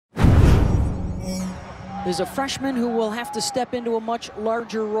is a freshman who will have to step into a much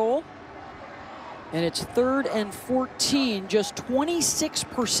larger role. And it's 3rd and 14, just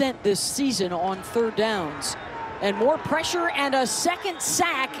 26% this season on 3rd downs. And more pressure and a second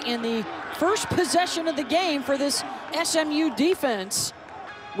sack in the first possession of the game for this SMU defense.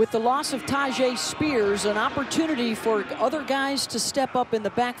 With the loss of Tajay Spears, an opportunity for other guys to step up in the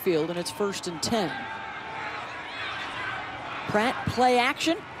backfield, and it's 1st and 10. Pratt play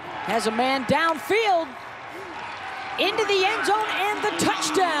action, has a man downfield, into the end zone, and the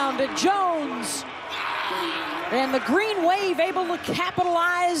touchdown to Jones. And the Green Wave able to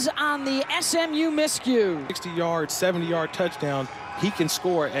capitalize on the SMU miscue. 60-yard, 70-yard touchdown. He can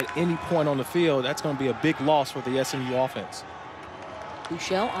score at any point on the field. That's going to be a big loss for the SMU offense.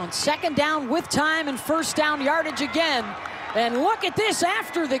 Buechele on 2nd down with time and 1st down yardage again. And look at this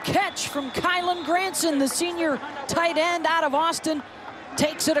after the catch from Kylan Granson, the senior tight end out of Austin,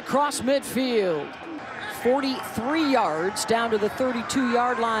 takes it across midfield. 43 yards down to the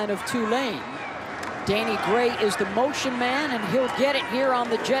 32-yard line of Tulane. Danny Gray is the motion man, and he'll get it here on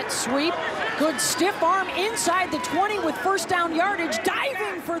the jet sweep. Good stiff arm inside the 20 with 1st down yardage,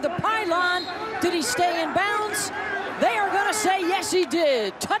 diving for the pylon. Did he stay in bounds? They are going to say yes, he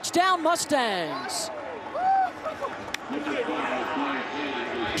did. Touchdown, Mustangs.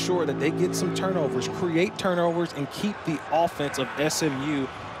 Sure that they get some turnovers, create turnovers, and keep the offense of SMU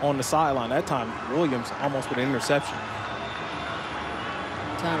on the sideline. That time, Williams almost with an interception.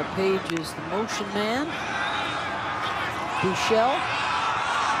 Tyler Page is the motion man. Buechele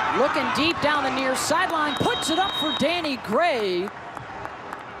looking deep down the near sideline, puts it up for Danny Gray.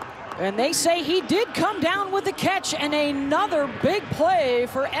 And they say he did come down with the catch, and another big play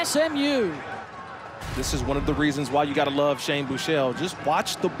for SMU. This is one of the reasons why you got to love Shane Buechele. Just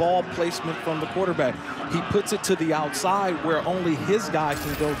watch the ball placement from the quarterback. He puts it to the outside where only his guy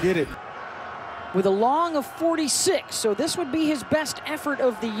can go get it. With a long of 46, so this would be his best effort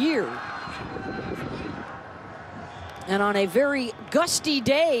of the year. And on a very gusty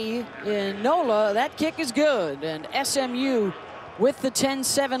day in NOLA, that kick is good. And SMU with the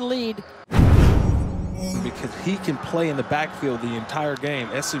 10-7 lead. Because he can play in the backfield the entire game.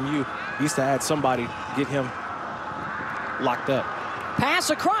 SMU needs to add somebody, get him locked up. Pass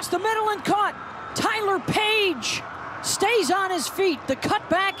across the middle and caught. Tyler Page stays on his feet. The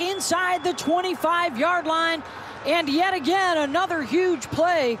cutback inside the 25-yard line. And yet again, another huge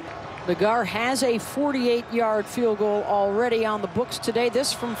play. Nagar has a 48-yard field goal already on the books today.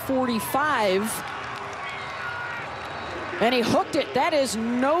 This from 45. And he hooked it. That is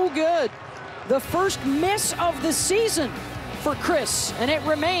no good. The first miss of the season for Chris. And it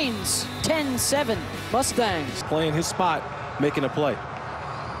remains 10-7 Mustangs. Playing his spot, making a play.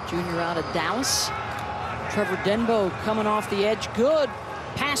 Junior out of Dallas. Trevor Denbo coming off the edge. Good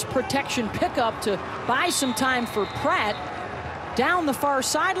pass protection pickup to buy some time for Pratt. Down the far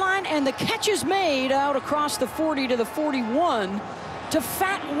sideline, and the catch is made out across the 40 to the 41 to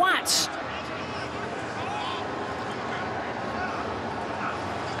Fat Watts.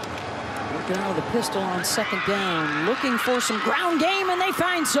 Working out of the pistol on 2nd down, looking for some ground game, and they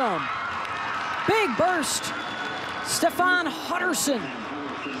find some. Big burst. Stephon Hutterson.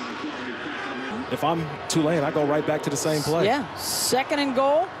 If I'm Tulane, I go right back to the same play. Yeah, 2nd and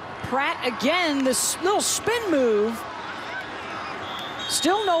goal. Pratt again, this little spin move.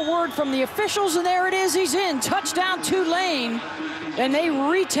 Still no word from the officials, and there it is, he's in. Touchdown Tulane, and they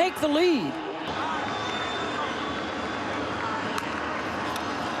retake the lead.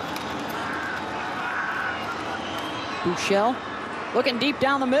 Buechele looking deep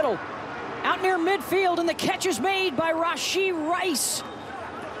down the middle. Out near midfield, and the catch is made by Rashee Rice.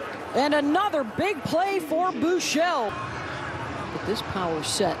 And another big play for Buechele. But this power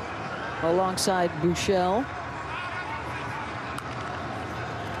set alongside Buechele.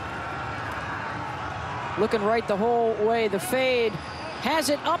 Looking right the whole way. The fade has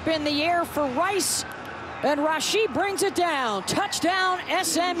it up in the air for Rice. And Rashee brings it down. Touchdown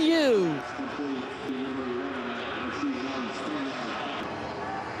SMU.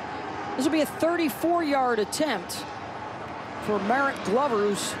 This will be a 34-yard attempt for Merrick Glover,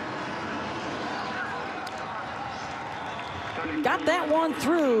 who's got that one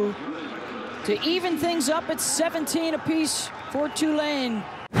through to even things up at 17 apiece for Tulane.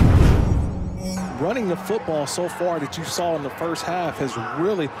 Running the football so far that you saw in the first half has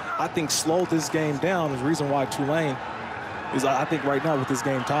really, I think, slowed this game down. Is the reason why Tulane is, I think, right now with this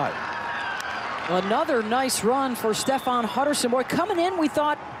game tied. Another nice run for Stephon Hutterson. Boy, coming in, we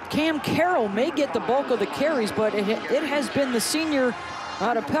thought Cam Carroll may get the bulk of the carries, but it has been the senior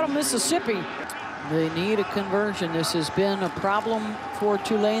out of Petal, Mississippi. They need a conversion. This has been a problem for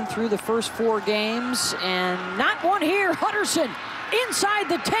Tulane through the first 4 games, and not one here. Hutterson inside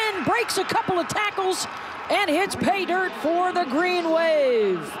the 10, breaks a couple of tackles, and hits pay dirt for the Green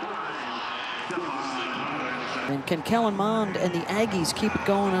Wave. And can Kellen Mond and the Aggies keep it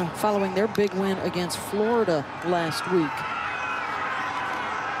going following their big win against Florida last week?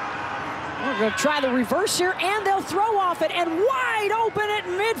 We're going to try the reverse here, and they'll throw off it, and wide open at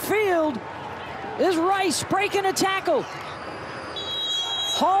midfield is Rice breaking a tackle.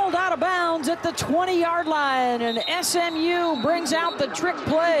 Hauled out of bounds at the 20-yard line, and SMU brings out the trick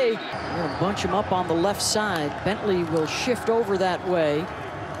play. We're going to bunch him up on the left side. Bentley will shift over that way,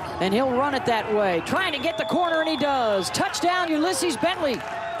 and he'll run it that way, trying to get the corner, and he does. Touchdown, Ulysses Bentley.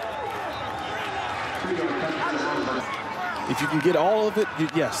 If you can get all of it,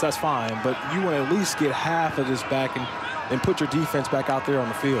 yes, that's fine. But you want to at least get half of this back and put your defense back out there on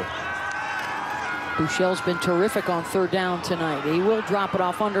the field. Buechele's been terrific on 3rd down tonight. He will drop it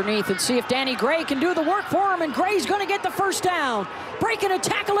off underneath and see if Danny Gray can do the work for him, and Gray's going to get the first down. Breaking a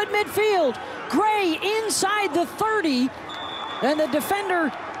tackle at midfield. Gray inside the 30, and the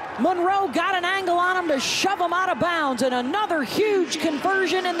defender, Monroe, got an angle on him to shove him out of bounds, and another huge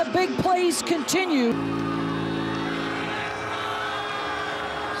conversion, and the big plays continue.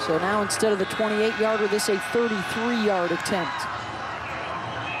 So now instead of the 28-yarder, this is a 33-yard attempt.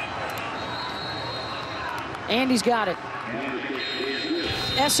 And he's got it.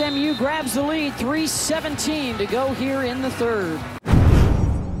 SMU grabs the lead, 3:17 to go here in the 3rd.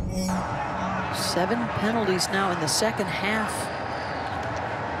 7 penalties now in the second half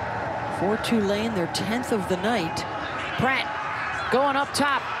for Tulane, their 10th of the night. Pratt going up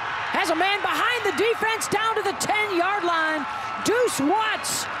top, has a man behind the defense down to the 10-yard line. Deuce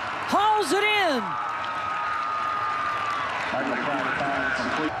Watts hauls it in.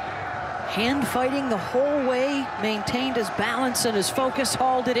 Hand fighting the whole way, maintained his balance and his focus,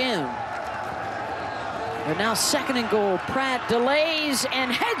 hauled it in. But now 2nd and goal. Pratt delays and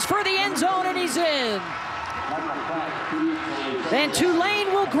heads for the end zone, and he's in. And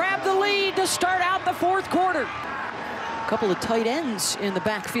Tulane will grab the lead to start out the 4th quarter. A couple of tight ends in the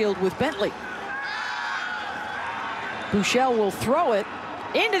backfield with Bentley. Buechele will throw it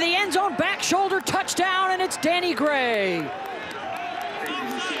into the end zone, back shoulder, touchdown, and it's Danny Gray.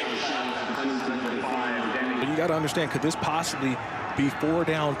 You got to understand, could this possibly be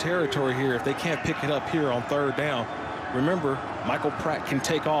 4-down territory here if they can't pick it up here on 3rd down? Remember, Michael Pratt can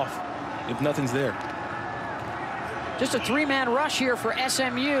take off if nothing's there. Just a 3-man rush here for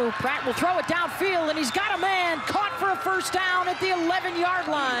SMU. Pratt will throw it downfield, and he's got a man caught for a first down at the 11-yard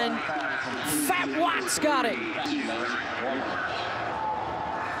line. Fat Watts got it.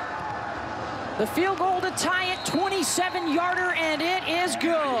 The field goal to tie it, 27-yarder, and it is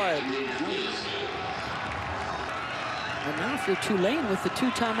good. And now if you're Tulane with the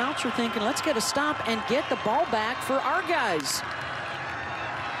 2 timeouts, you're thinking, let's get a stop and get the ball back for our guys.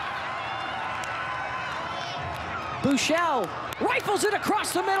 Buechele rifles it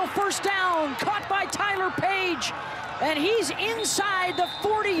across the middle, first down, caught by Tyler Page, and he's inside the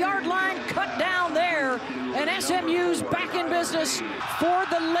 40-yard line, cut down there, and SMU's back in business for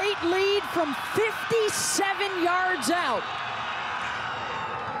the late lead from 57 yards out.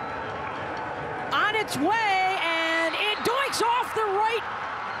 On its way, and it doinks off the right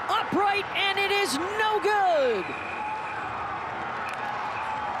upright, and it is no good.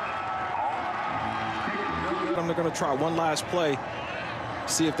 They're going to try one last play,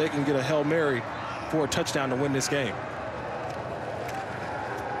 see if they can get a Hail Mary for a touchdown to win this game.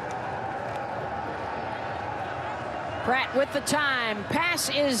 Pratt with the time. Pass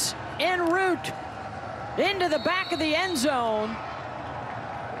is en route into the back of the end zone.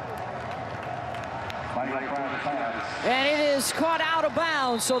 And it is caught out of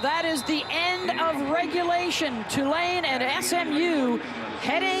bounds, so that is the end of regulation. Tulane and SMU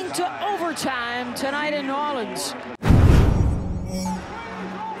heading to overtime tonight in New Orleans.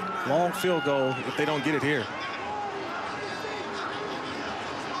 Long field goal if they don't get it here.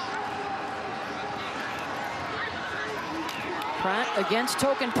 Pratt against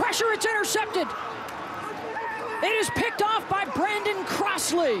token pressure, it's intercepted. It is picked off by Brandon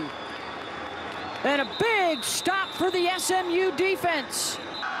Crossley. And a big stop for the SMU defense.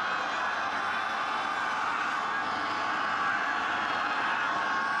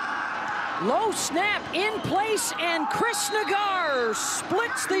 Low snap in place, and Chris Nagar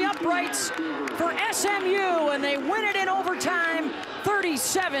splits the uprights for SMU, and they win it in overtime,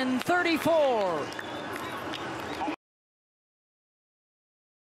 37-34.